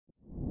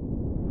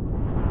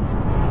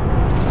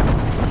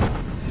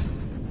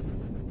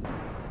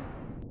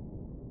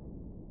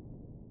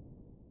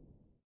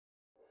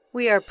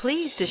We are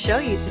pleased to show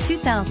you the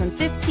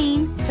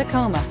 2015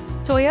 Tacoma.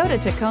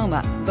 Toyota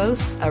Tacoma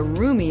boasts a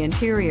roomy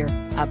interior,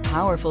 a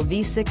powerful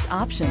V6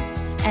 option,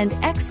 and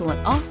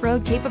excellent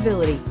off-road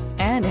capability,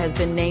 and has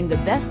been named the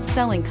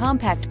best-selling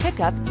compact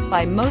pickup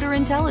by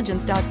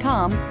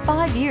MotorIntelligence.com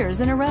 5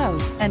 years in a row,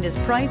 and is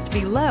priced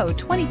below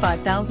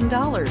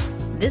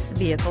 $25,000. This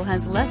vehicle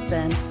has less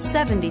than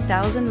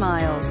 70,000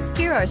 miles.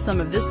 Here are some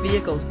of this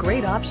vehicle's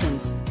great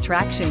options: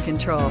 traction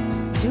control,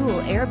 dual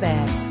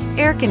airbags,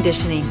 air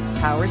conditioning,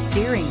 power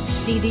steering,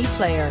 CD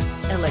player,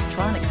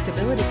 electronic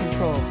stability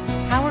control,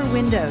 power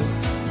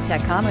windows,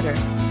 tachometer,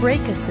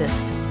 brake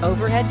assist,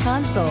 overhead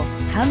console.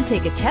 Come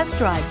take a test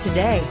drive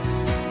today.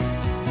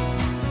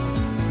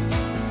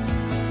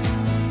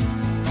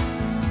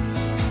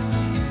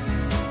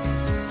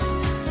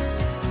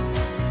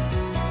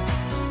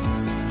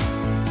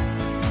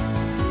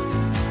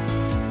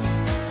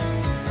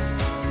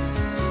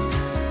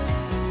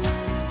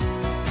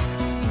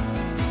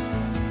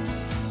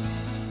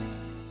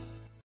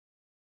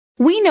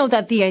 We know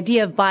that the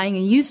idea of buying a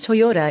used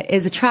Toyota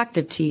is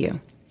attractive to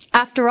you.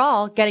 After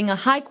all, getting a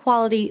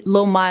high-quality,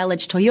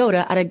 low-mileage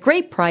Toyota at a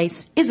great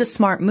price is a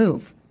smart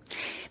move.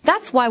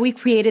 That's why we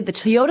created the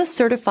Toyota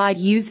Certified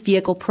Used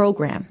Vehicle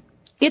Program.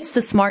 It's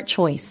the smart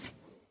choice.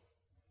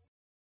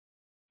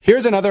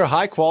 Here's another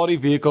high-quality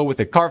vehicle with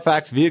a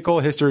CARFAX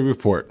Vehicle History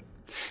Report.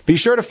 Be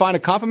sure to find a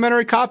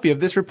complimentary copy of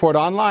this report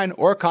online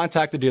or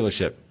contact the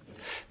dealership.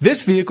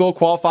 This vehicle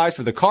qualifies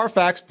for the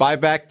CARFAX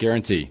Buyback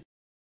Guarantee.